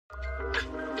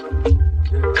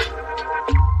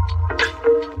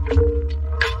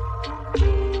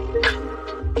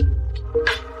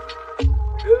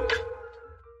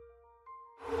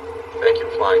Thank you,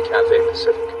 flying Cathay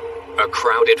Pacific. A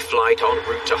crowded flight en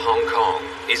route to Hong Kong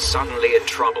is suddenly in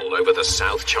trouble over the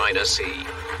South China Sea.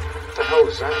 What the hell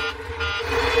was that?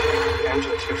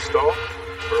 Engine 2 stall?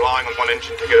 Relying on one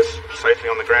engine to get us safely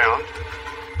on the ground.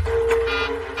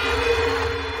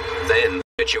 Then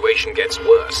the situation gets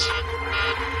worse.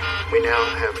 We now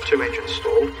have 2 engines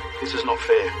stalled. This is not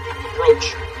fair.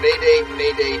 Approach. Mayday,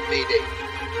 mayday, mayday.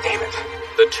 Damn it.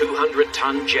 The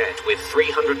 200-ton jet with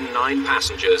 309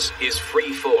 passengers is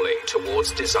free-falling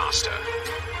towards disaster.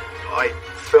 I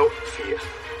felt fear.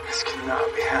 This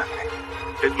cannot be happening.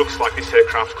 It looks like this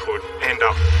aircraft could end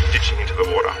up ditching into the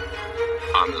water.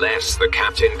 Unless the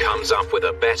captain comes up with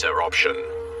a better option.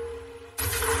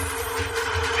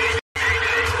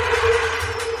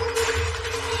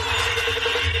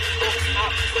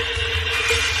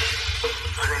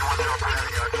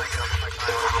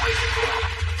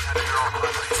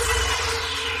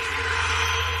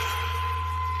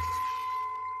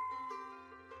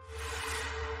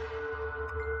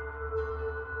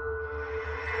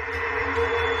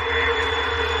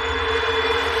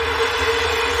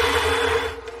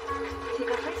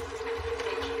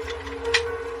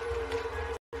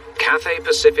 Cathay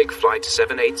Pacific Flight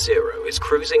 780 is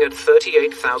cruising at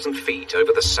 38,000 feet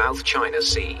over the South China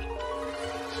Sea.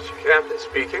 Captain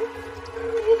speaking.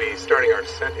 We'll be starting our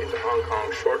descent into Hong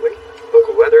Kong shortly.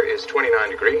 Local weather is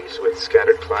 29 degrees with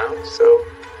scattered clouds, so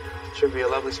it should be a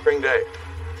lovely spring day.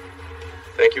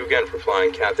 Thank you again for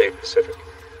flying Cathay Pacific.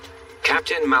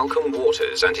 Captain Malcolm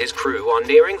Waters and his crew are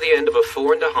nearing the end of a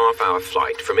 4.5-hour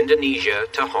flight from Indonesia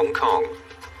to Hong Kong.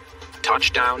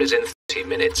 Touchdown is in 30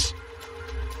 minutes.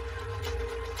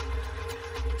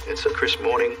 It's a crisp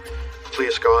morning,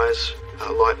 clear skies,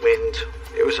 light wind.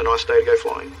 It was a nice day to go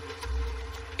flying.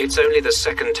 It's only the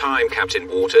second time Captain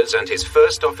Waters and his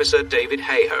first officer, David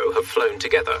Hayhoe, have flown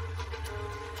together.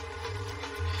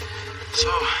 So,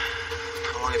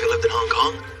 how long have you lived in Hong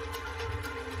Kong?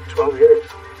 12 years.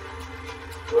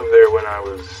 Moved there when I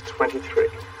was 23.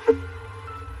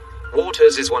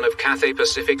 Waters is one of Cathay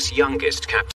Pacific's youngest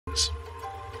captains.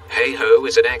 Hayhoe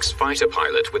is an ex-fighter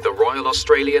pilot with the Royal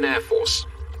Australian Air Force.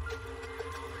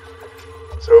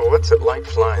 So what's it like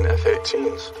flying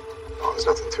F-18s? Oh, there's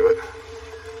nothing to it.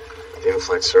 The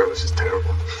in-flight service is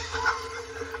terrible.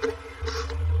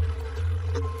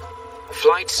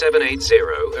 Flight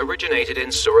 780 originated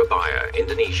in Surabaya,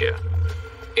 Indonesia.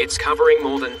 It's covering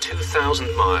more than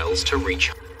 2,000 miles to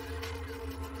reach.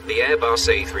 The Airbus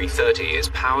A330 is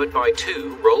powered by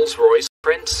 2 Rolls-Royce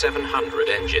Trent 700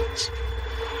 engines.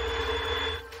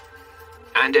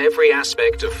 And every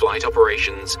aspect of flight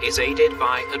operations is aided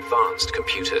by advanced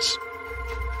computers.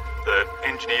 The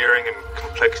engineering and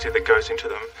complexity that goes into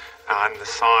them, and the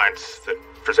science that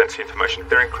presents the information,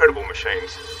 they're incredible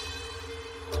machines.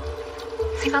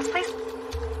 Seatbelts, please.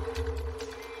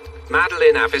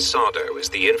 Madeline Avisado is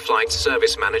the in-flight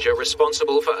service manager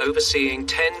responsible for overseeing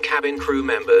 10 cabin crew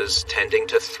members tending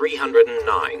to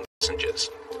 309 passengers.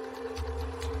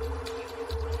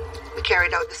 We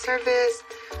carried out the service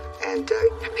and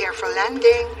prepare for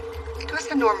landing. It was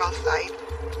a normal flight.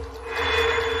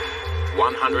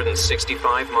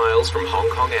 165 miles from Hong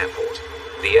Kong Airport,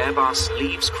 the Airbus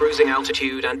leaves cruising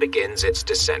altitude and begins its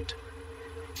descent.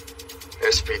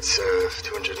 Airspeed's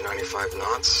 295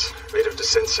 knots, rate of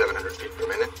descent 700 feet per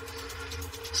minute.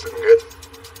 It's looking good.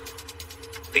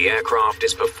 The aircraft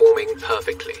is performing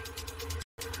perfectly.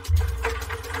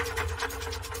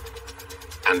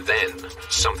 And then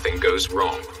something goes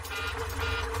wrong.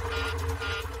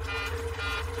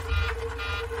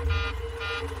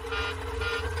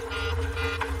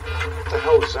 What the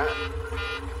hell was that?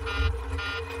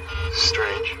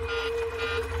 Strange.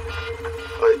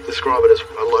 I describe it as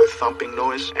a low thumping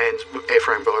noise and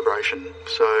airframe vibration.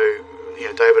 So,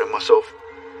 David and myself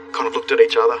kind of looked at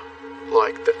each other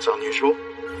like that's unusual.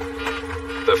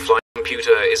 The flight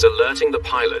computer is alerting the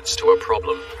pilots to a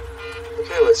problem.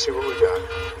 Okay, let's see what we got.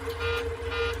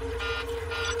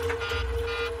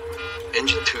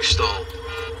 Engine 2 stall.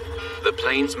 The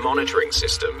plane's monitoring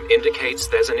system indicates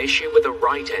there's an issue with the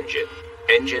right engine,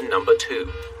 engine number 2.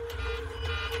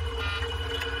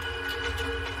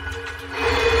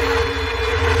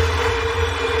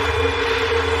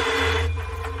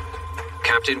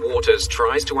 Captain Waters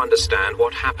tries to understand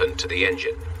what happened to the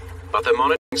engine, but the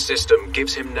monitoring system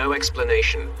gives him no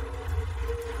explanation.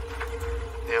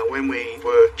 Now, when we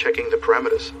were checking the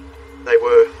parameters, they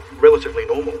were relatively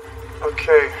normal.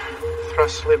 Okay,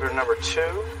 thrust lever number 2.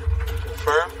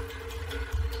 Confirm.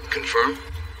 Confirm.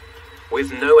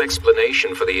 With no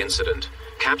explanation for the incident,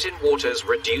 Captain Waters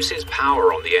reduces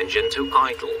power on the engine to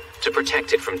idle to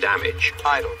protect it from damage.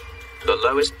 Idle. The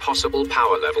lowest possible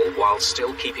power level while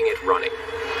still keeping it running.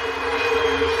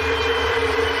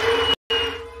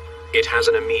 It has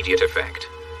an immediate effect.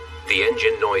 The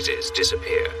engine noises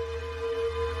disappear.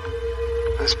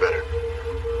 That's better.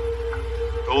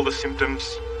 All the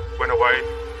symptoms went away.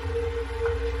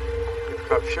 We've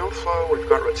got fuel flow, we've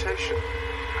got rotation.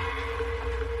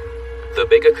 The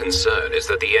bigger concern is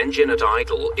that the engine at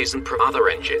idle isn't per other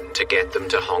engine to get them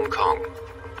to Hong Kong.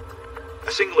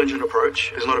 A single engine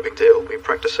approach is not a big deal. We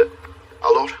practice it a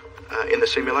lot in the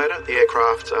simulator. The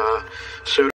aircraft are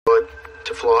certified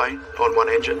to fly on one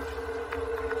engine.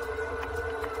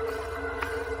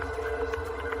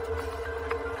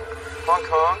 Hong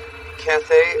Kong,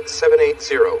 Cathay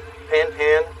 780.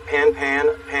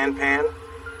 Pan.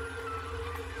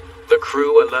 The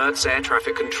crew alerts air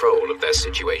traffic control of their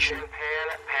situation. Pan.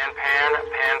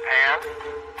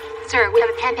 Sir, we have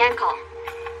a pan call.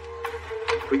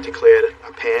 We declared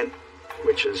a pan,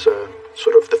 which is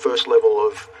sort of the first level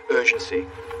of urgency.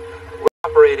 We're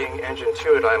operating engine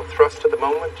 2 at idle thrust at the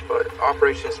moment, but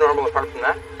operation is normal apart from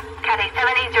that. Cathay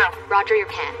 780. Roger your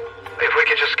pan. If we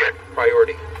could just get...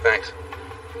 Priority. Thanks.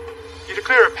 You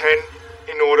declare a pen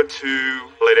in order to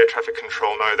let air traffic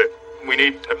control know that we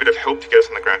need a bit of help to get us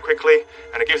on the ground quickly,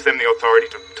 and it gives them the authority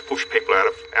to push people out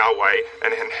of our way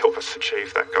and help us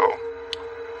achieve that goal.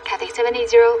 Cathay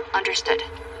 780, understood.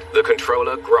 The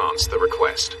controller grants the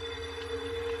request.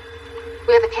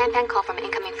 We have a pan call from an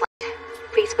incoming flight.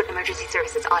 Please put emergency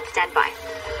services on standby.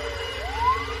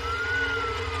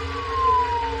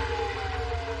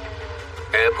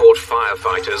 Airport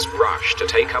firefighters rush to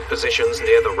take up positions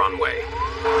near the runway.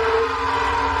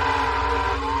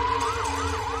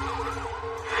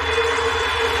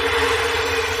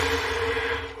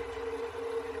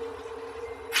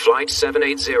 Flight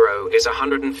 780 is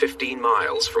 115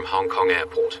 miles from Hong Kong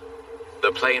Airport.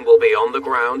 The plane will be on the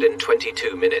ground in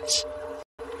 22 minutes.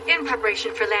 In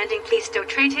preparation for landing, please stow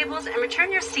tray tables and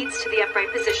return your seats to the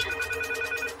upright position.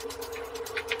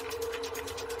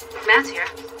 Matt's here.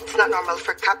 It's not normal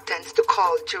for captains to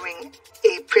call during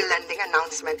a pre-landing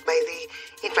announcement by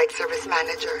the in-flight service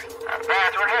manager.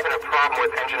 Matt, we're having a problem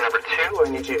with engine number 2. I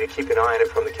need you to keep an eye on it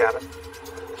from the cabin.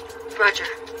 Roger.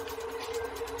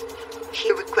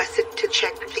 He requested to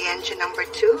check the engine number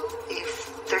 2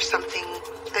 if there's something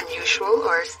unusual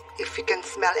or if you can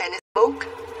smell any smoke.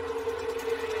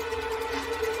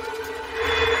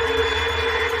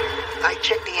 I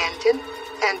checked the engine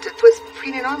and it was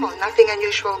pretty normal, nothing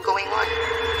unusual going on.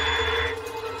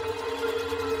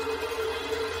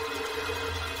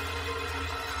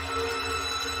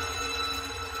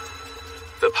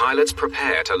 The pilots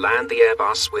prepare to land the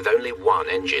Airbus with only one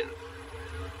engine.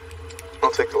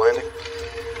 I'll take the landing.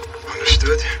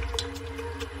 Understood.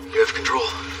 You have control.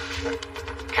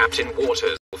 Captain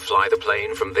Waters will fly the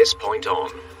plane from this point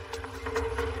on.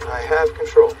 I have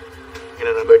control. In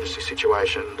an emergency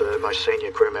situation, the most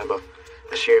senior crew member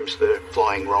assumes the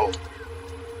flying role.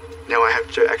 Now I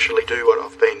have to actually do what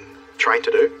I've been trained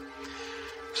to do.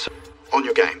 So, on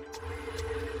your game.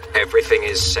 Everything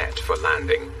is set for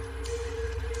landing.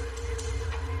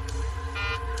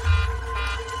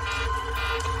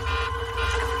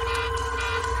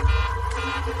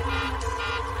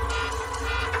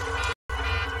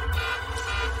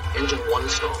 Engine 1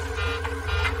 stall.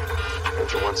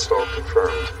 Engine 1 stall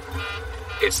confirmed.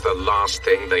 It's the last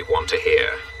thing they want to hear.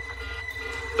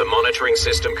 The monitoring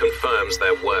system confirms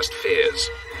their worst fears.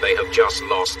 They have just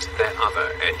lost their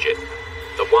other engine,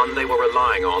 the one they were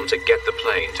relying on to get the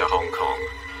plane to Hong Kong.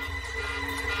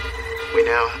 We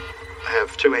now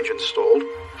have 2 engines stalled.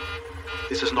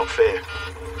 This is not fair.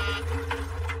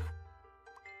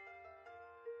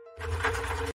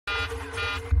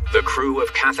 The crew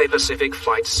of Cathay Pacific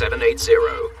Flight 780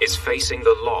 is facing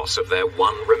the loss of their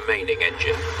one remaining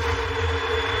engine.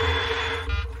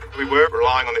 We were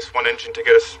relying on this one engine to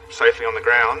get us safely on the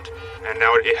ground, and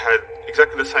now it had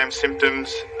exactly the same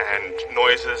symptoms and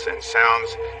noises and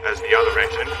sounds as the other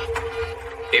engine.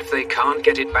 If they can't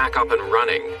get it back up and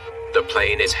running, the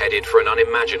plane is headed for an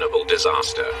unimaginable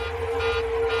disaster.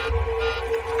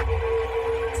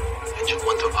 Engine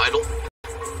 1 to idle.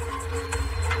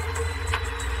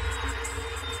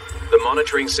 The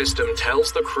monitoring system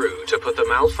tells the crew to put the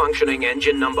malfunctioning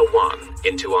engine number 1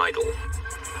 into idle.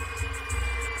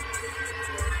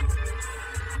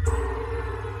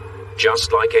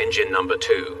 Just like engine number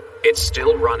 2, it's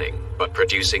still running, but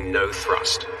producing no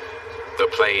thrust. The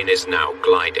plane is now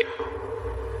gliding.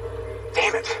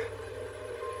 Damn it.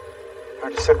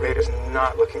 Our descent rate is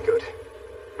not looking good.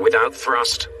 Without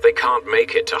thrust, they can't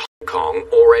make it to Hong Kong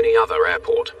or any other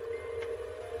airport.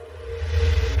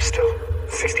 Still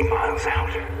 60 miles out.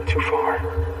 Too far.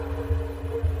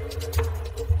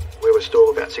 We were still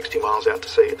about 60 miles out to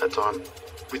sea at that time.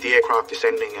 With the aircraft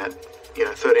descending at,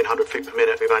 1,300 feet per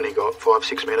minute, we've only got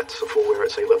 5-6 minutes before we're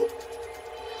at sea level.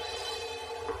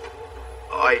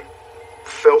 I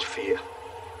felt fear.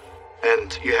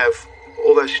 And you have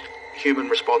all those human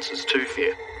responses to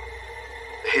fear.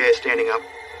 The hair standing up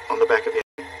on the back of your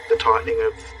neck, the tightening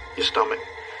of your stomach,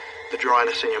 the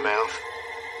dryness in your mouth.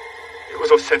 It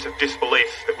was a sense of disbelief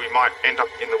that we might end up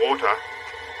in the water.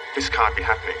 This can't be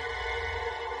happening.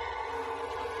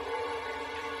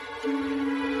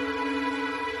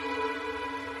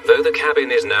 Though the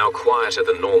cabin is now quieter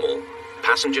than normal,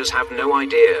 passengers have no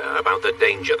idea about the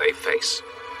danger they face.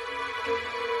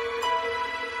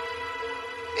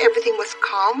 Everything was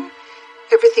calm.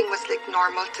 Everything was like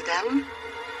normal to them.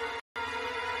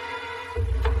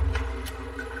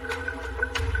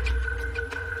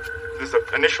 There's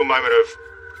the initial moment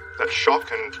of that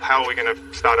shock and how are we going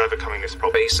to start overcoming this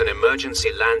problem? Face an emergency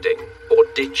landing or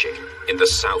ditching in the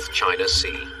South China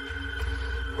Sea.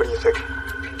 What do you think?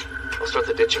 I'll start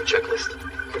the ditching checklist.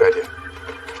 Good idea.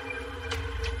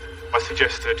 I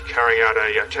suggested carrying out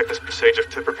a checklist procedure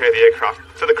to prepare the aircraft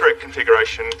for the correct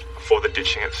configuration for the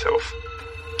ditching itself.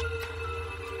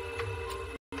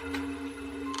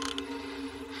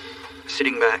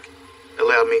 Sitting back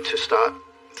allowed me to start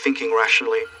thinking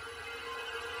rationally.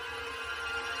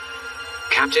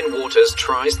 Captain Waters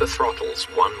tries the throttles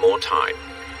one more time.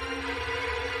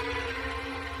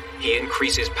 He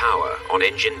increases power on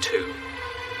engine 2.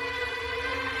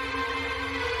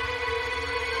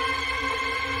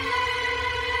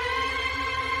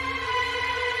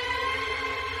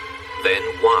 Then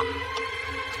 1.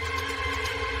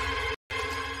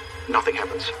 Nothing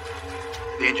happens.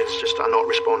 The engines just are not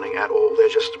responding at all. They're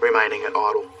just remaining at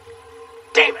idle.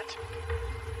 Damn it!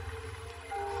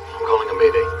 I'm calling a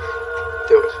Mayday.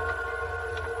 Do it.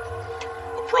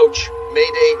 Approach.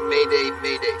 Mayday, Mayday,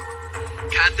 Mayday.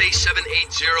 Cathay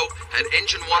 780 had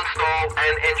engine 1 stall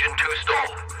and engine 2 stall.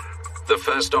 The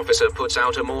first officer puts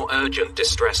out a more urgent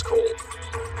distress call.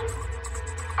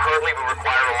 Currently we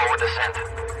require a lower descent.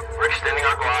 We're extending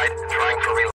our glide and trying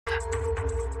for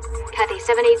reload. Cathay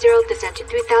 780, descent to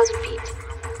 3,000 feet.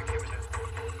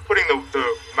 Putting the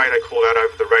Mayday call out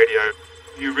over the radio,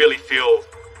 you really feel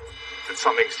that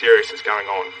something serious is going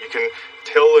on. You can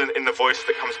tell in the voice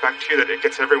that comes back to you that it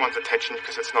gets everyone's attention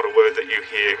because it's not a word that you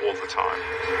hear all the time.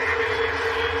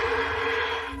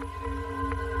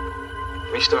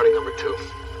 Restarting number 2.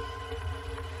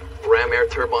 Ram air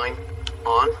turbine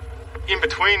on. In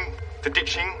between the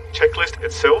ditching checklist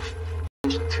itself,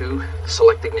 Engine 2,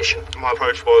 select ignition. my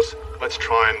approach was, let's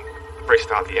try and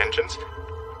restart the engines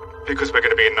because we're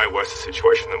going to be in no worse a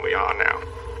situation than we are now.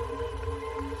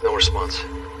 No response.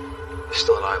 They're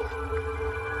still at idle.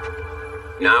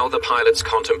 Now the pilots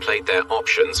contemplate their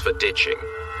options for ditching.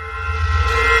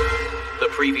 The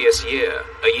previous year,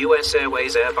 a US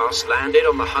Airways Airbus landed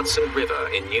on the Hudson River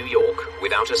in New York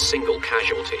without a single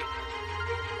casualty.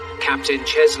 Captain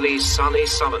Chesley Sully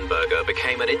Sullenberger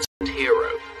became an instant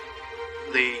hero.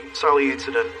 The Sully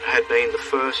incident had been the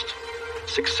first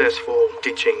successful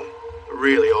ditching,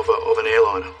 really, of an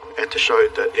airliner, and to show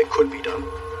that it could be done.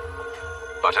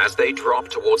 But as they drop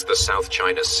towards the South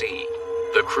China Sea,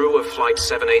 the crew of Flight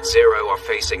 780 are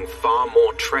facing far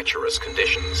more treacherous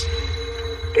conditions.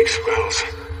 Big swells.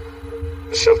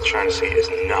 The South China Sea is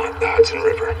not the Hudson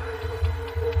River.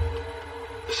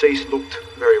 The seas looked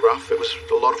very rough. It was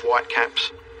a lot of white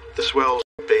caps. The swells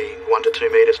would be 1 to 2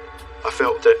 meters. I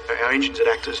felt that our engines had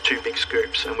acted as 2 big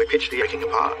scoops, and we pitched the wrecking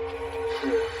apart.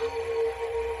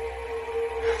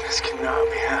 This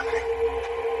cannot be happening.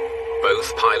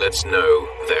 Both pilots know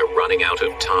they're running out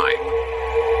of time.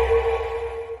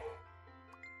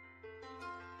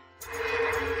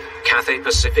 Cathay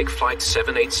Pacific Flight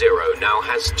 780 now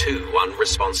has 2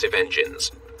 unresponsive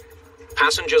engines.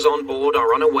 Passengers on board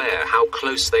are unaware how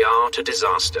close they are to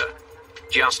disaster,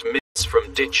 just minutes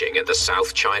from ditching in the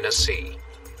South China Sea.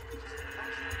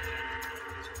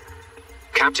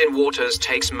 Captain Waters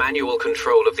takes manual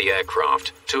control of the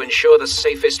aircraft to ensure the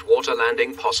safest water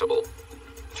landing possible.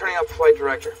 Turning up flight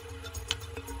director.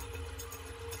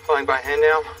 Flying by hand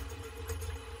now.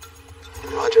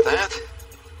 Roger that.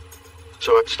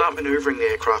 So I start maneuvering the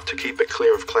aircraft to keep it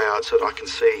clear of clouds so that I can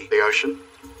see the ocean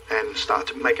and start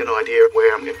to make an idea of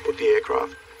where I'm going to put the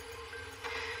aircraft.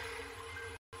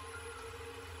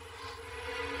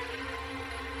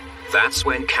 That's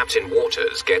when Captain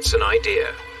Waters gets an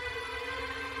idea.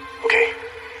 Okay.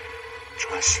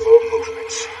 Try slow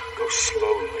movements. Go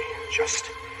slowly. Just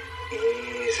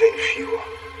Ease in fuel.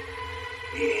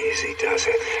 Easy does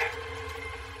it.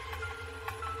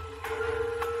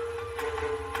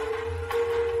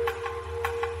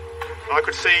 I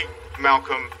could see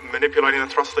Malcolm manipulating the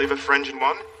thrust lever for engine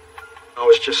 1. I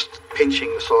was just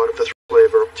pinching the side of the thrust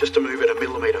lever just to move it a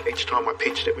millimetre. Each time I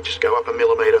pinched it would just go up a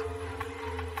millimetre.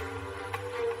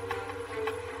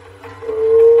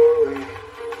 Slowly.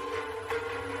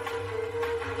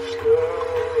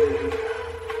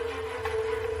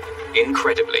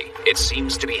 Incredibly, it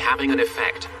seems to be having an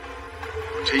effect.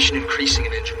 Rotation increasing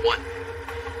in engine 1.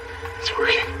 It's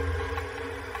working.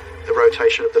 The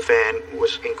rotation of the fan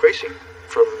was increasing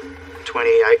from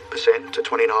 28% to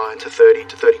 29 to 30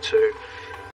 to 32.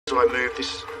 So I moved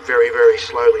this very, very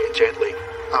slowly and gently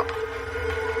up.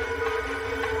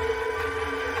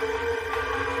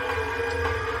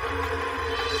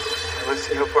 Let's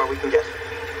see how far we can get.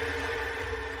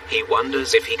 He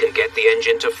wonders if he can get the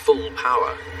engine to full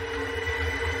power.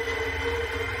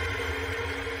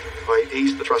 I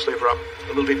eased the thrust lever up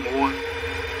a little bit more.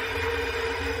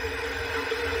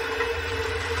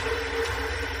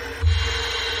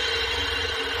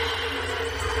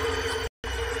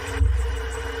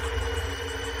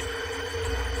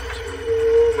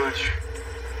 Too much.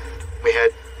 We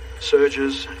had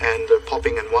surges and the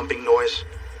popping and wumping noise,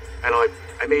 and I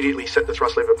immediately set the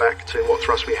thrust lever back to what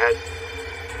thrust we had.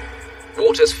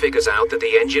 Waters figures out that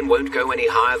the engine won't go any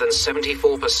higher than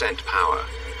 74% power.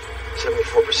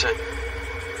 74%.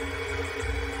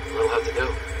 That'll have to do.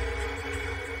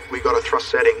 We got a thrust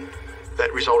setting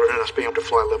that resulted in us being able to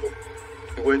fly level.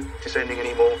 We weren't descending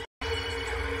anymore.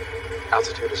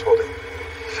 Altitude is holding.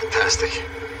 Fantastic.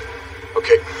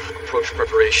 Okay, approach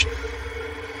preparation.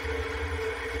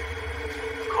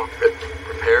 Cockpit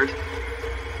prepared.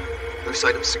 Loose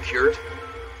items secured.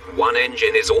 One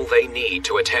engine is all they need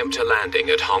to attempt a landing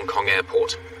at Hong Kong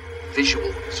Airport.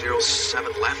 Visual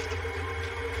 07 left.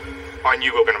 I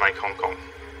knew we were going to make Hong Kong.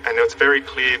 And it's very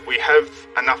clear we have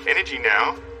enough energy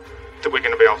now that we're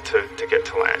going to be able to get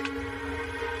to land.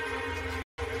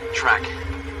 Track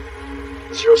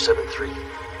 073.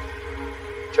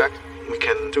 Checked. We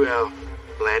can do our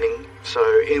landing so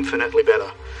infinitely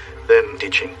better than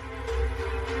ditching.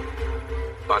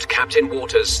 But Captain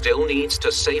Waters still needs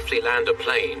to safely land a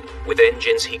plane with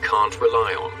engines he can't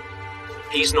rely on.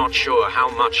 He's not sure how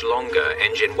much longer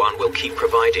Engine 1 will keep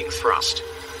providing thrust.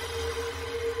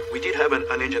 We did have an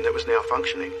engine that was now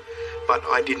functioning, but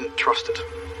I didn't trust it.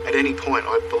 At any point,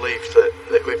 I believed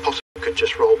that we possibly could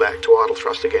just roll back to idle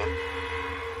thrust again.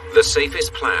 The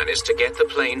safest plan is to get the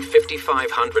plane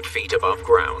 5,500 feet above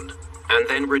ground, and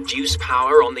then reduce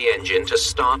power on the engine to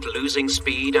start losing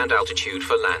speed and altitude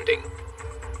for landing.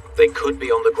 They could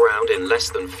be on the ground in less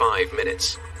than 5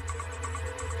 minutes.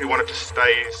 We wanted to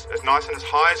stay as nice and as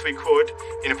high as we could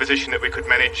in a position that we could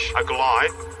manage a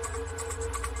glide.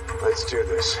 Let's do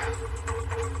this.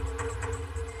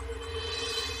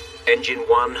 Engine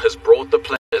 1 has brought the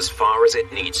plane as far as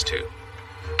it needs to.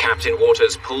 Captain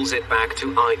Waters pulls it back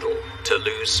to idle to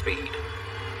lose speed.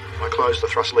 I closed the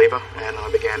thrust lever and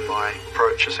I began my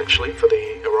approach essentially for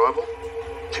the arrival.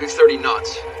 230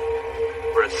 knots.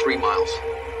 We're at 3 miles.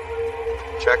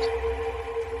 Checked.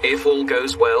 If all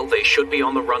goes well, they should be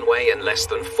on the runway in less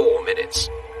than 4 minutes.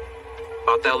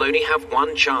 But they'll only have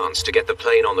one chance to get the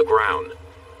plane on the ground.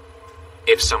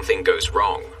 If something goes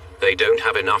wrong, they don't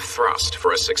have enough thrust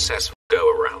for a successful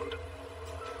go-around.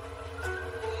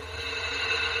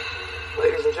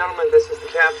 Ladies and gentlemen, this is the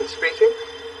captain speaking.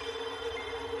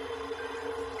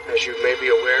 As you may be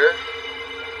aware,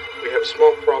 we have a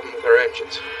small problem with our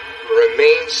engines.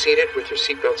 Remain seated with your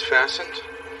seatbelts fastened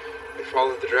and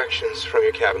follow the directions from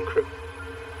your cabin crew.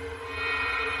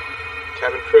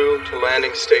 Cabin crew to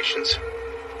landing stations.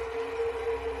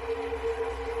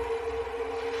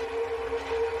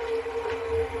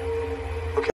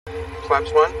 Okay,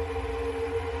 flaps 1.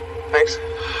 Thanks.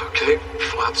 Okay,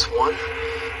 flaps 1.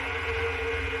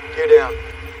 Gear down.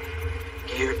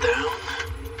 Gear down.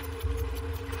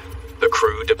 The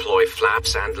crew deploy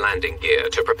flaps and landing gear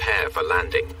to prepare for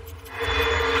landing.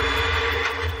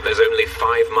 There's only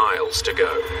 5 miles to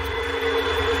go.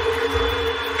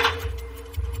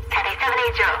 Cathay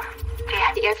 780. Do you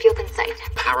have the airfield in sight?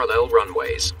 Parallel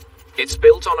runways. It's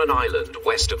built on an island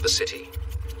west of the city.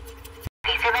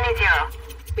 Cathay 780.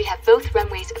 We have both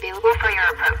runways available for your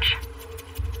approach.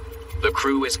 The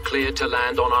crew is cleared to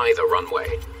land on either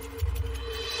runway.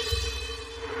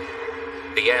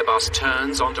 The Airbus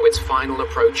turns onto its final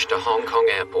approach to Hong Kong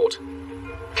Airport.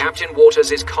 Captain Waters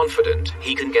is confident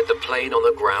he can get the plane on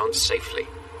the ground safely.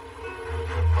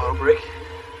 Auto brake.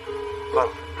 Low.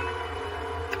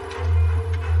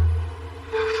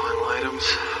 Final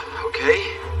items.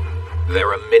 Okay.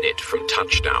 They're a minute from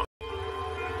touchdown.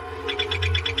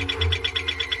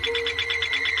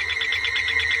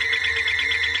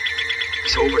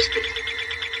 It's overspeed.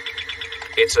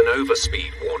 It's an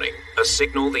overspeed warning, a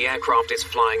signal the aircraft is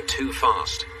flying too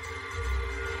fast.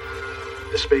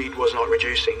 The speed was not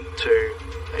reducing to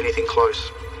anything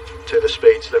close to the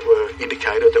speeds that were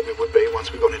indicated that we would be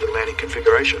once we got into the landing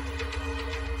configuration.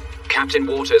 Captain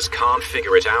Waters can't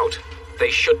figure it out.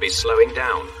 They should be slowing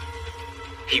down.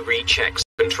 He rechecks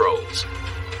controls.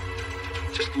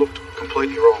 Just looked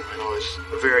completely wrong, and I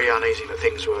was very uneasy that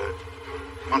things were,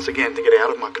 once again, to get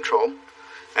out of my control,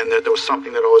 and that there was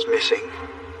something that I was missing.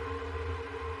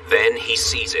 Then he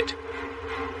sees it.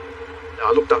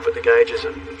 I looked up at the gauges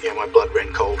and, my blood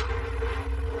ran cold.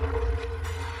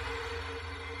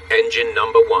 Engine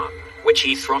number 1, which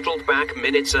he throttled back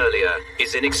minutes earlier,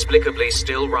 is inexplicably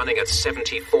still running at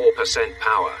 74%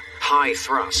 power. High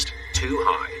thrust, too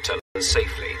high to land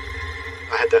safely.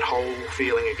 I had that whole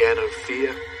feeling again of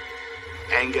fear,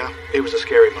 anger. It was a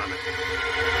scary moment.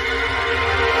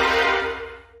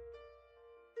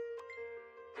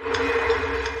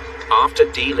 After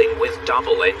dealing with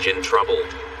double engine trouble,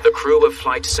 the crew of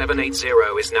Flight 780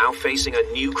 is now facing a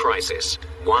new crisis,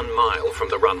 1 mile from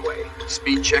the runway.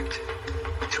 Speed checked.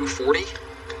 240.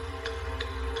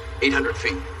 800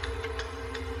 feet.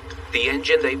 The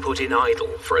engine they put in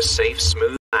idle for a safe,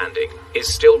 smooth landing is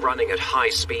still running at high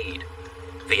speed.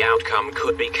 The outcome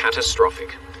could be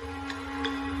catastrophic.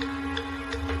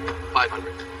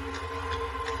 500.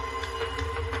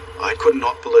 I could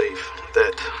not believe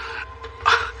that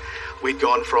we'd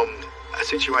gone from a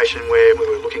situation where we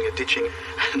were looking at ditching,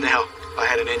 and now I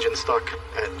had an engine stuck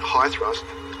at high thrust.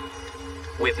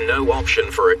 With no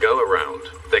option for a go-around,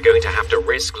 they're going to have to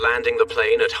risk landing the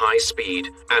plane at high speed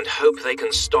and hope they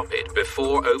can stop it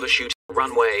before overshooting the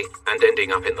runway and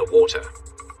ending up in the water.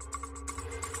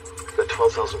 Got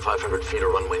 12,500 feet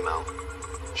of runway, Mal.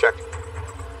 Check.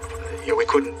 We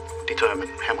couldn't determine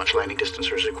how much landing distance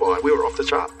was required. We were off the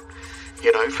chart,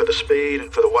 for the speed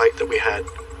and for the weight that we had.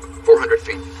 400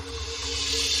 feet.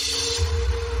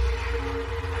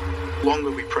 The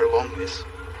longer we prolong this,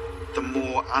 the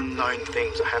more unknown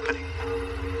things are happening.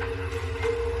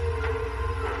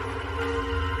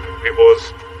 It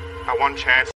was our one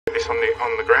chance to get this on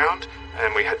the ground,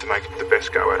 and we had to make the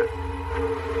best go at it.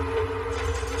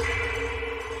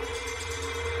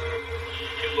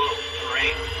 Too low,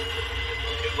 terrain.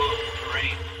 Too low,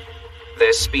 terrain.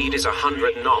 Their speed is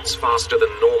 100 knots faster than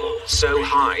normal, so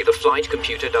high the flight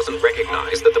computer doesn't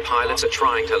recognize that the pilots are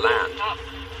trying to land.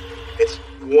 It's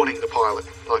warning the pilot,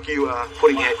 like you are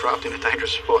putting the aircraft in a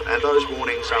dangerous spot, and those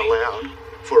warnings are loud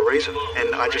for a reason,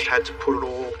 and I just had to put it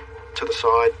all to the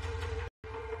side,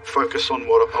 focus on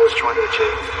what I was trying to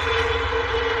achieve.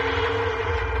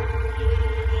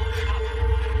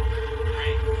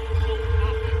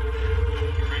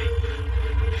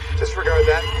 Disregard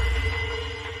that.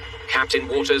 Captain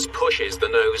Waters pushes the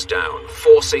nose down,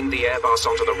 forcing the Airbus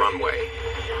onto the runway.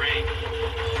 Terrain.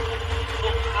 Pull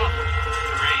up.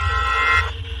 Terrain.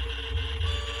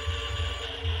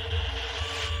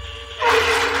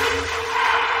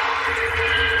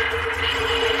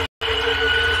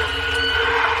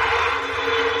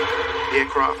 The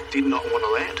aircraft did not want to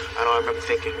land, and I remember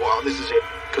thinking, wow, this is it,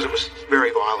 because it was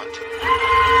very violent.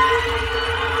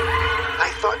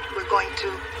 I thought we were going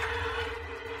to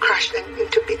crash them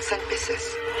into bits and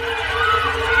pieces.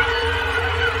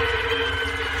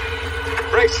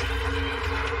 Brakes.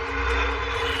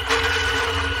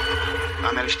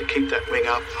 I managed to keep that wing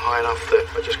up high enough that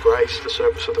I just grazed the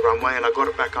surface of the runway, and I got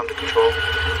it back under control.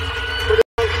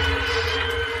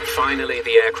 Finally,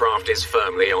 the aircraft is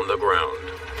firmly on the ground.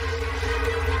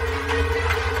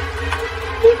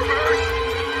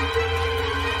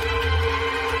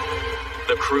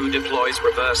 The crew deploys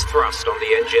reverse thrust on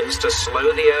the engines to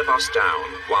slow the Airbus down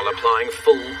while applying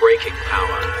full braking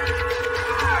power.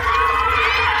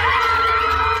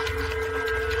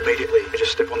 Immediately, I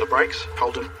just step on the brakes,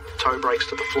 hold the toe brakes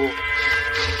to the floor.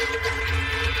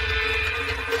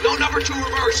 No number 2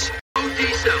 reverse. No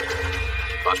diesel.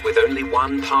 But with only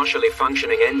one partially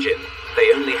functioning engine,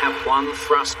 they only have one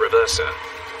thrust reverser.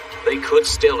 They could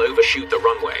still overshoot the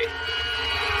runway.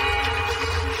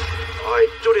 I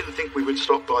still didn't think we would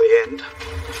stop by the end.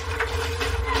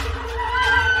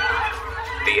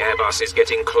 The Airbus is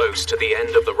getting close to the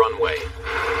end of the runway.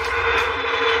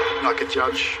 I could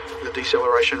judge the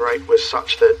deceleration rate was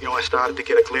such that, I started to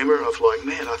get a glimmer of like,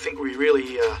 man, I think we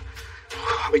really,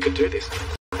 we could do this.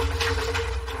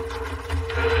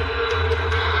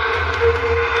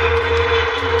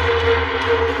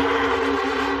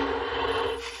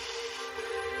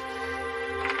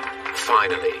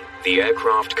 Finally, The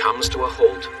aircraft comes to a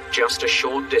halt just a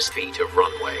short feet of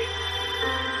runway.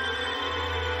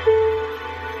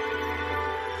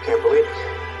 Can't believe it.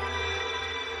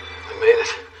 We made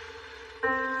it.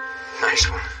 Nice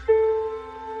one.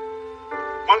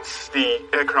 Once the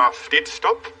aircraft did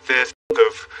stop, there's talk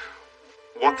of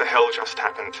what the hell just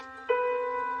happened.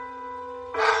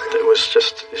 It was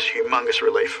just this humongous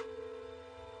relief.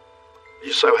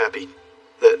 You're so happy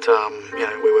that,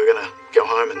 we were going to go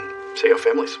home and see our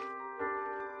families.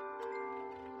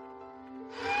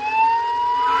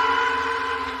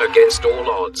 Against all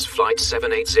odds, Flight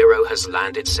 780 has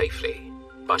landed safely,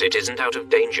 but it isn't out of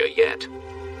danger yet.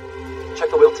 Check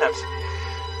the wheel temps.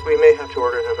 We may have to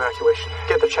order an evacuation.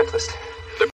 Get the checklist.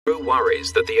 The crew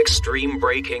worries that the extreme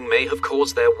braking may have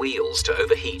caused their wheels to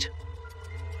overheat.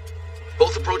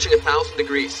 Both approaching 1,000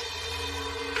 degrees.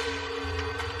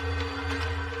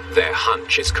 Their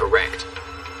hunch is correct.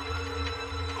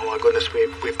 Oh my goodness,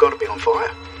 we've got to be on fire.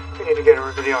 We need to get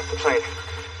everybody off the plane.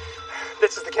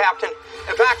 This is the captain.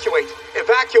 Evacuate!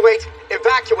 Evacuate!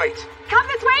 Evacuate! Come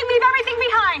this way, leave everything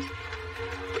behind!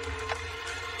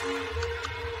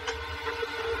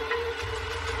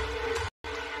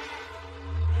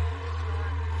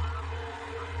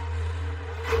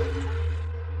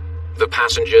 The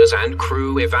passengers and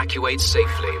crew evacuate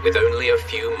safely with only a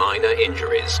few minor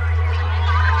injuries.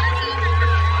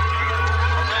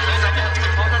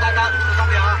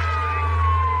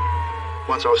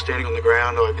 Once I was standing on the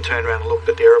ground, I turned around and looked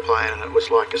at the aeroplane, and it was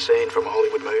like a scene from a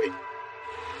Hollywood movie.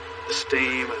 The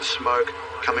steam and smoke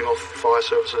coming off the fire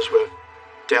services were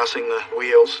dousing the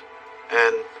wheels,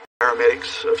 and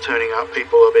paramedics are turning up.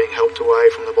 People are being helped away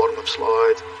from the bottom of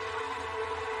slides.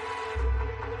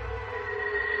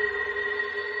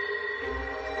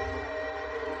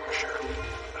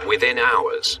 Within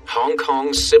hours, Hong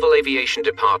Kong's Civil Aviation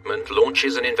Department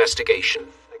launches an investigation.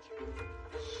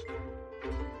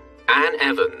 Anne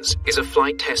Evans is a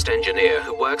flight test engineer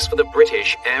who works for the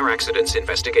British Air Accidents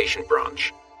Investigation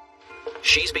Branch.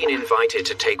 She's been invited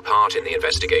to take part in the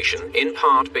investigation, in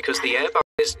part because the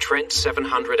Airbus's Trent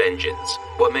 700 engines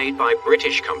were made by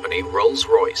British company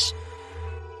Rolls-Royce.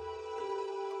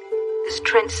 This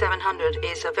Trent 700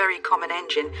 is a very common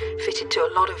engine fitted to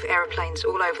a lot of aeroplanes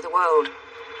all over the world.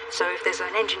 So if there's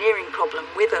an engineering problem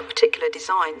with a particular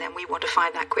design, then we want to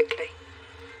find that quickly.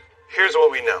 Here's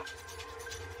what we know.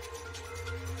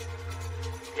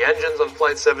 The engines on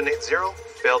Flight 780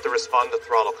 failed to respond to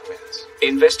throttle commands.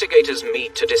 Investigators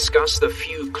meet to discuss the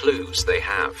few clues they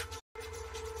have.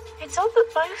 It's odd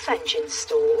that both engines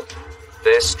stalled.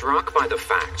 They're struck by the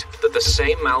fact that the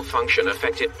same malfunction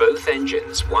affected both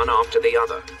engines, one after the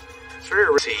other. It's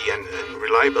very risky and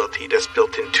reliability that's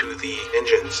built into the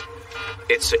engines.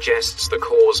 It suggests the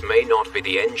cause may not be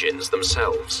the engines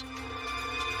themselves.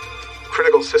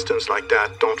 Critical systems like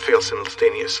that don't fail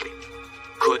simultaneously.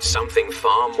 Could something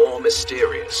far more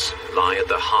mysterious lie at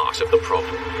the heart of the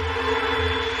problem?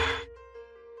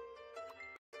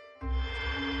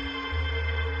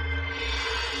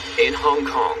 In Hong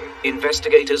Kong,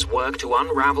 investigators work to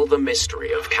unravel the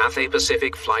mystery of Cathay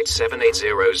Pacific Flight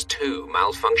 780's two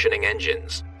malfunctioning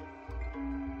engines.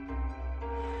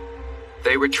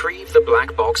 They retrieve the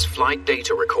black box flight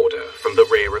data recorder from the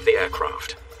rear of the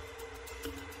aircraft.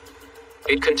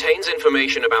 It contains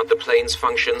information about the plane's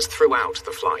functions throughout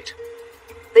the flight.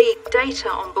 The data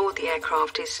on board the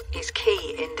aircraft is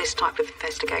key in this type of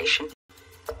investigation.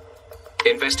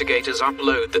 Investigators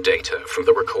upload the data from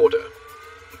the recorder.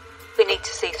 We need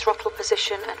to see throttle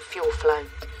position and fuel flow.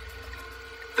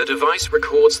 The device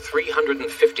records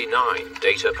 359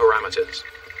 data parameters.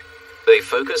 They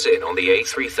focus in on the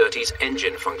A330's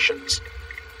engine functions.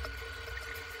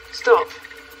 Stop.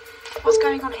 What's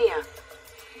going on here?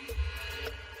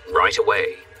 Right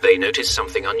away, they notice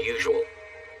something unusual.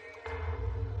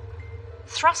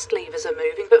 Thrust levers are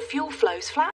moving, but fuel flow's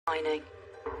flatlining.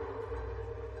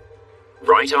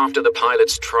 Right after the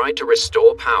pilots tried to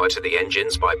restore power to the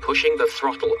engines by pushing the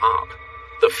throttle up,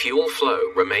 the fuel flow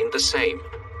remained the same.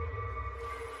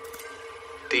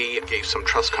 They gave some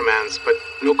thrust commands, but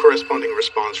no corresponding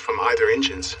response from either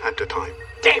engines at the time.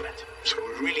 Damn it! So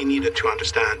we really needed to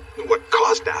understand what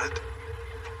caused that.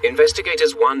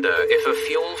 Investigators wonder if a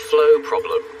fuel flow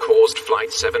problem caused Flight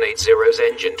 780's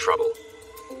engine trouble.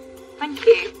 Thank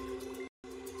you.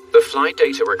 The flight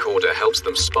data recorder helps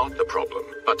them spot the problem,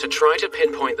 but to try to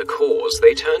pinpoint the cause,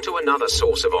 they turn to another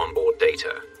source of onboard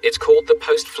data. It's called the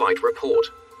post-flight report.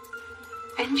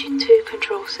 Engine 2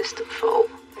 control system fault.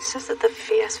 It says that the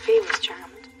VSV was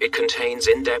jammed. It contains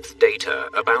in-depth data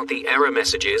about the error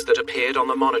messages that appeared on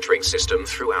the monitoring system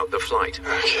throughout the flight.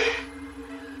 Okay.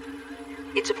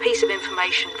 It's a piece of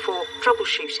information for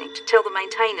troubleshooting to tell the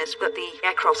maintainers that the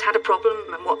aircraft's had a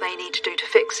problem and what they need to do to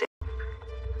fix it.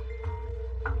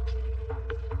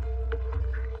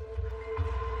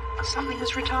 Something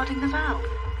was retarding the valve.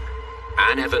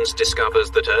 Anne Evans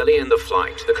discovers that early in the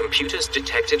flight, the computers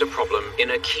detected a problem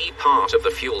in a key part of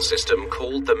the fuel system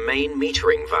called the main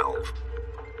metering valve.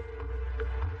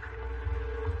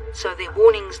 So the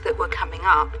warnings that were coming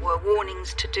up were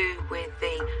warnings to do with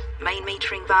the main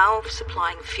metering valve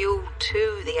supplying fuel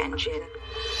to the engine.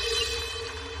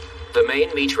 The main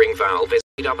metering valve is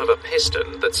made up of a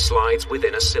piston that slides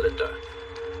within a cylinder.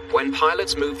 When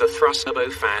pilots move the thrust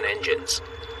turbofan engines,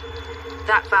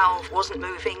 that valve wasn't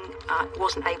moving,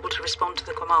 wasn't able to respond to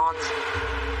the commands.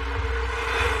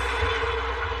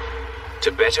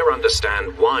 To better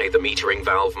understand why the metering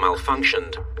valve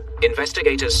malfunctioned,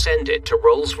 investigators send it to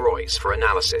Rolls-Royce for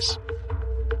analysis.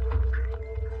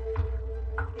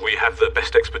 We have the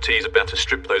best expertise about to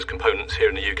strip those components here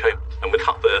in the UK, and we'll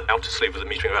cut the outer sleeve of the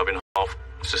metering valve in half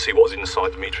to see what's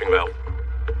inside the metering valve.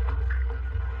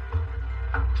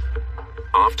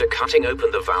 After cutting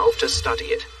open the valve to study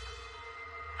it,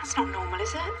 that's not normal,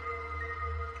 is it?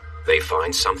 They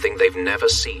find something they've never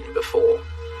seen before.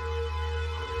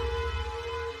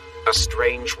 A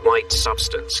strange white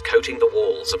substance coating the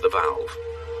walls of the valve.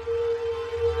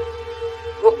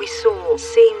 What we saw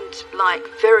seemed like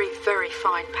very, very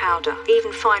fine powder,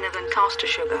 even finer than caster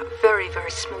sugar, very,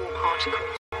 very small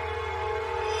particles.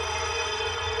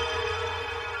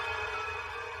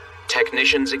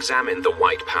 Technicians examined the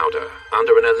white powder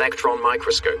under an electron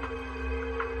microscope.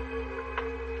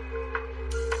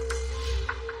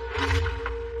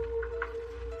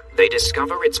 They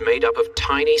discover it's made up of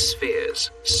tiny spheres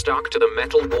stuck to the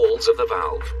metal walls of the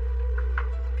valve.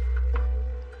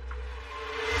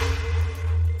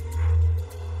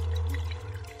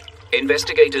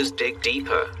 Investigators dig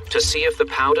deeper to see if the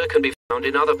powder can be found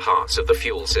in other parts of the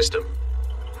fuel system.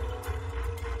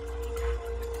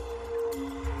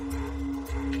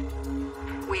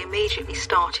 We immediately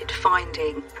started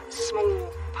finding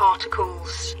small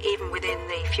particles even within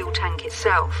the fuel tank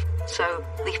itself. So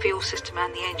the fuel system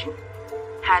and the engine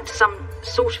had some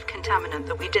sort of contaminant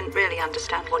that we didn't really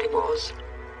understand what it was.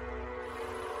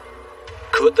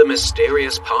 Could the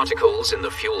mysterious particles in the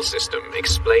fuel system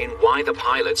explain why the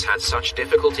pilots had such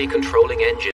difficulty controlling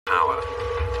engine power?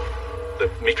 The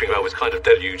metering valve was kind of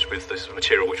deluged with this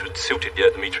material which would silted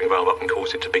the metering valve up and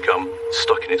caused it to become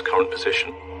stuck in its current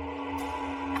position.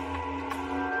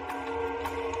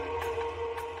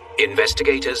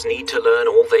 Investigators need to learn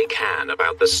all they can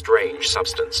about the strange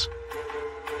substance.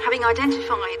 Having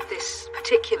identified this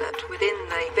particulate within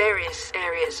the various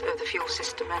areas of the fuel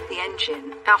system and the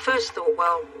engine, our first thought,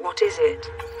 well, what is it?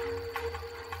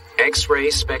 X-ray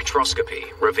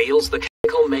spectroscopy reveals the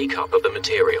chemical makeup of the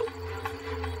material.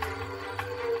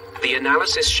 The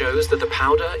analysis shows that the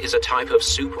powder is a type of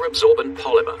superabsorbent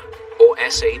polymer, or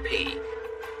SAP.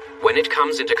 When it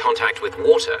comes into contact with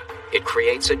water, it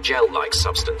creates a gel-like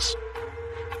substance.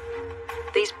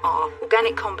 These are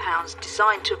organic compounds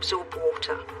designed to absorb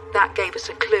water. That gave us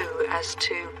a clue as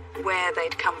to where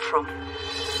they'd come from.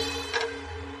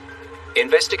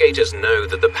 Investigators know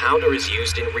that the powder is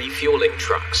used in refueling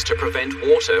trucks to prevent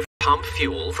water from pump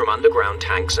fuel from underground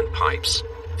tanks and pipes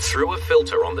through a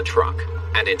filter on the truck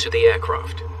and into the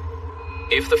aircraft.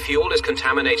 If the fuel is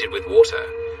contaminated with water,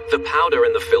 the powder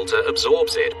in the filter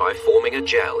absorbs it by forming a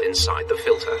gel inside the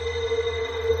filter.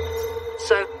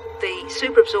 So the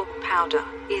superabsorbent powder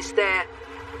is there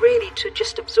really to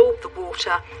just absorb the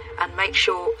water and make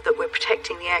sure that we're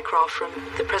protecting the aircraft from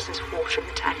the presence of water in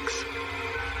the tanks.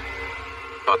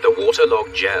 But the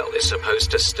waterlogged gel is supposed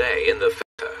to stay in the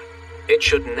filter. It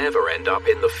should never end up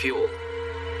in the fuel.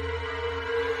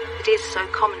 It is so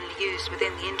commonly used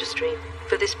within the industry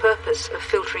for this purpose of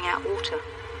filtering out water.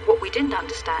 What we didn't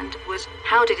understand was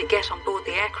how did it get on board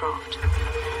the aircraft?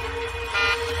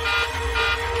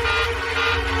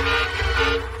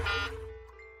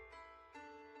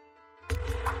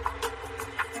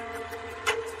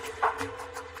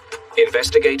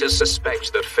 Investigators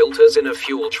suspect that filters in a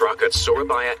fuel truck at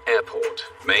Surabaya Airport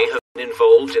may have been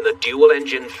involved in the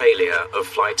dual-engine failure of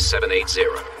Flight 780.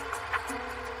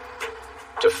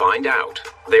 To find out,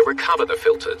 they recover the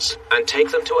filters and take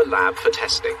them to a lab for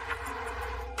testing.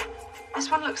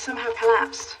 This one looks somehow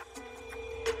collapsed.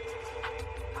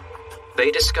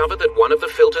 They discover that one of the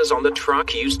filters on the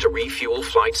truck used to refuel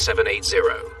Flight 780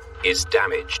 is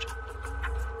damaged.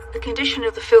 The condition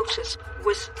of the filters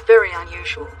was very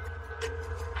unusual.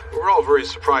 We're all very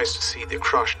surprised to see the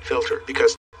crushed filter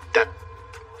because that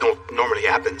normally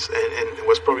happens, and it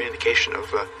was probably an indication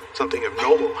of something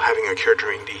abnormal having occurred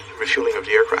during the refueling of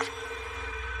the aircraft.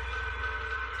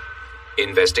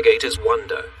 Investigators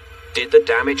wonder, did the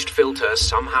damaged filter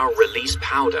somehow release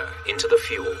powder into the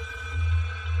fuel?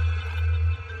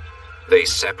 They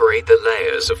separate the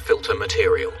layers of filter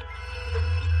material.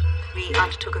 We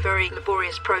undertook a very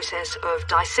laborious process of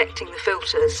dissecting the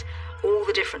filters, all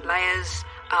the different layers,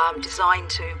 designed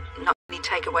to not only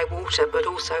take away water but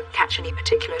also catch any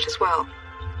particulate as well.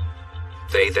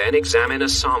 They then examine a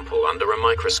sample under a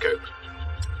microscope.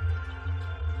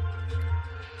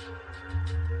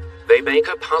 They make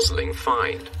a puzzling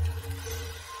find.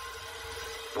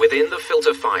 Within the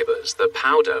filter fibers, the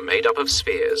powder made up of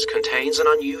spheres contains an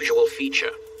unusual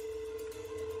feature.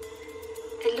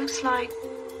 It looks like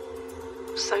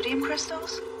sodium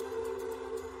crystals?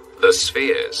 The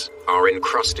spheres are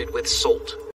encrusted with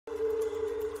salt.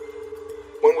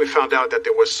 When we found out that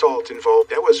there was salt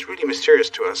involved, that was really mysterious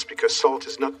to us because salt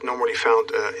is not normally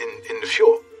found in the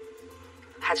fuel.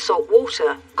 Had salt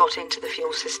water got into the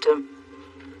fuel system?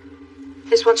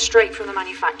 This one's straight from the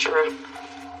manufacturer.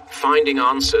 Finding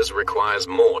answers requires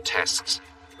more tests,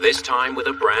 this time with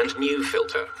a brand new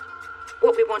filter.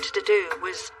 What we wanted to do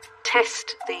was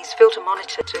test these filter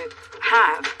monitors to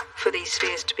have for these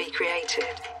spheres to be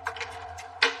created.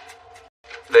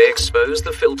 They expose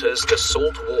the filters to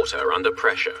salt water under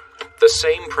pressure, the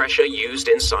same pressure used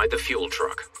inside the fuel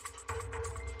truck.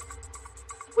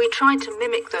 We tried to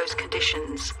mimic those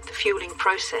conditions, the fueling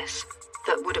process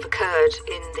that would have occurred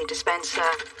in the dispenser.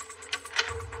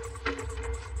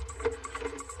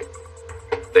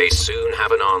 They soon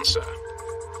have an answer.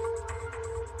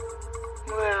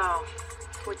 Well,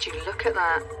 would you look at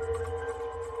that?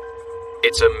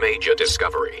 It's a major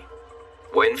discovery.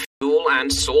 When fuel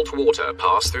and salt water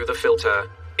pass through the filter,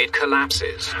 it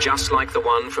collapses, just like the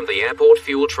one from the airport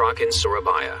fuel truck in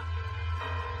Surabaya.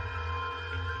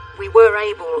 We were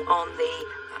able on the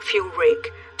fuel rig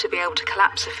to be able to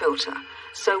collapse a filter,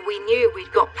 so we knew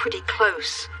we'd got pretty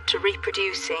close to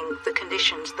reproducing the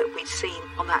conditions that we'd seen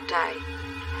on that day.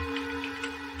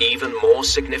 Even more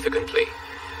significantly,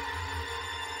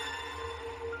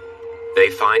 they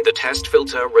find the test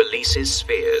filter releases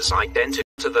spheres identical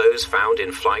to those found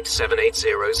in Flight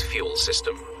 780's fuel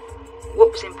system.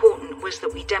 What was important was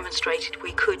that we demonstrated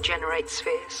we could generate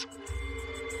spheres.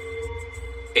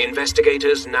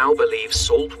 Investigators now believe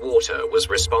salt water was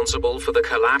responsible for the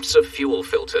collapse of fuel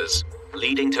filters,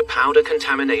 leading to powder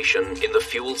contamination in the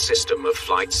fuel system of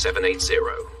Flight 780.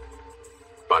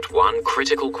 But one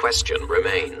critical question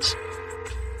remains.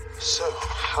 So,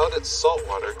 how did salt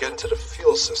water get into the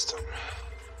fuel system?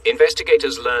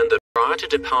 Investigators learned that prior to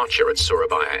departure at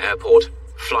Surabaya Airport,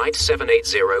 Flight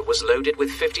 780 was loaded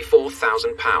with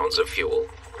 54,000 pounds of fuel.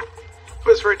 It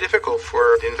was very difficult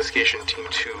for the investigation team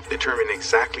to determine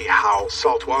exactly how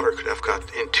salt water could have got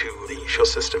into the fuel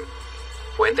system.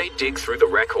 When they dig through the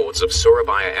records of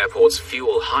Surabaya Airport's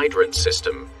fuel hydrant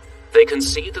system, they can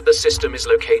see that the system is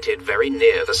located very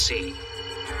near the sea.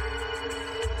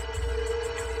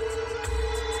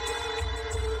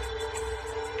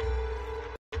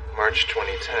 March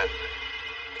 2010.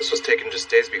 This was taken just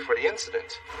days before the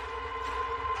incident.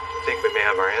 I think we may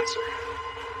have our answer.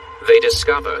 They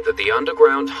discover that the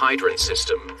underground hydrant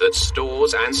system that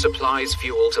stores and supplies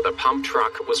fuel to the pump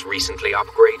truck was recently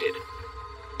upgraded.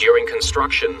 During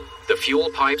construction, the fuel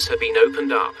pipes had been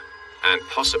opened up and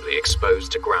possibly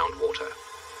exposed to groundwater.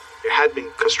 There had been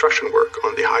construction work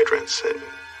on the hydrants, and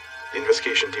the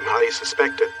investigation team highly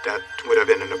suspected that would have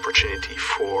been an opportunity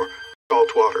for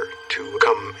salt water to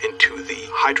come into the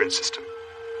hydrant system.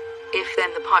 If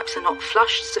then the pipes are not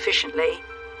flushed sufficiently,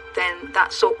 then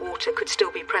that salt water could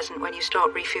still be present when you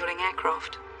start refueling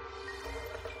aircraft.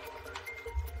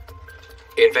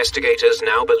 Investigators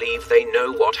now believe they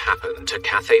know what happened to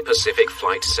Cathay Pacific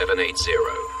Flight 780.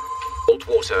 Salt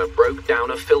water broke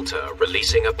down a filter,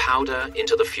 releasing a powder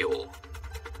into the fuel.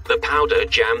 The powder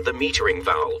jammed the metering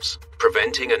valves,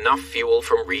 preventing enough fuel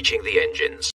from reaching the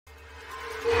engines.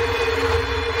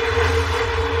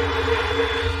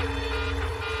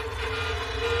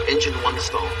 Engine 1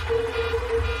 stall.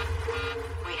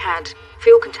 We had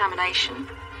fuel contamination,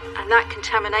 and that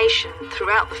contamination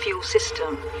throughout the fuel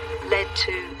system led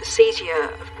to the seizure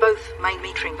of both main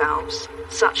metering valves,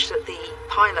 such that the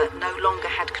pilot no longer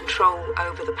had control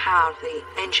over the power of the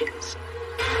engines.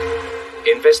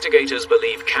 Investigators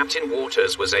believe Captain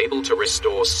Waters was able to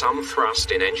restore some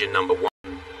thrust in engine number 1,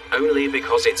 only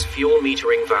because its fuel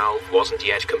metering valve wasn't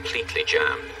yet completely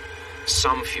jammed.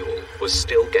 Some fuel was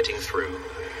still getting through.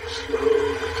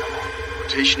 Slowly, come on.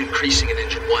 Rotation increasing in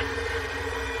engine 1.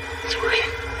 It's working.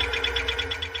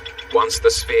 Once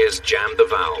the spheres jammed the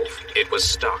valve, it was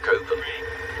stuck open.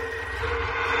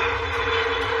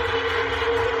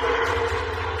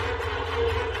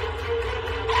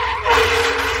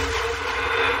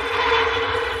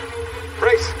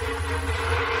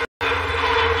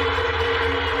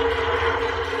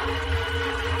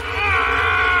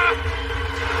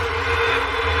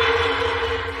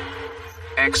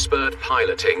 expert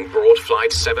piloting brought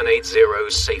Flight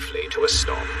 780 safely to a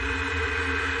stop.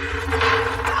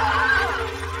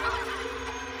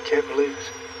 Can't believe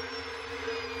it.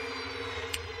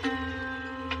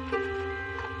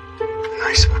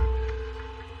 Nice one.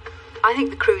 I think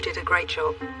the crew did a great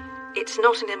job. It's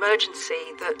not an emergency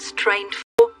that's trained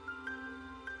for.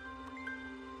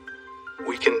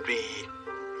 We can be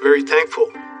very thankful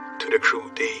to the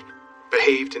crew. They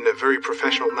behaved in a very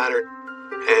professional manner,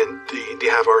 and they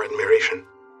have our admiration.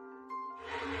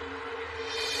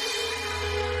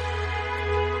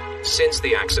 Since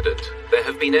the accident, there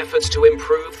have been efforts to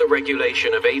improve the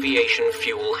regulation of aviation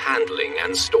fuel handling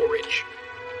and storage.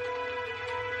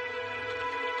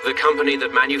 The company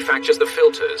that manufactures the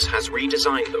filters has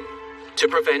redesigned them to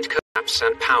prevent collapse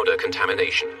and powder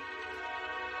contamination.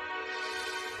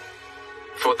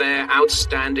 For their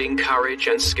outstanding courage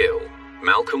and skill,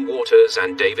 Malcolm Waters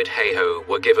and David Hayhoe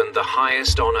were given the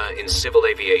highest honor in civil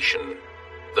aviation,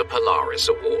 the Polaris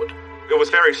Award. It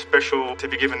was very special to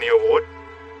be given the award.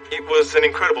 It was an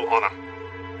incredible honor.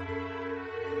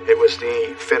 It was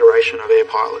the Federation of Air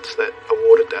Pilots that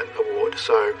awarded that award.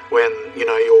 So when,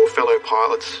 your fellow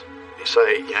pilots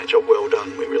say, job well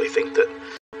done, we really think that,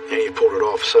 you pulled it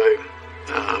off. So,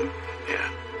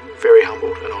 very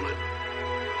humbled and honoured.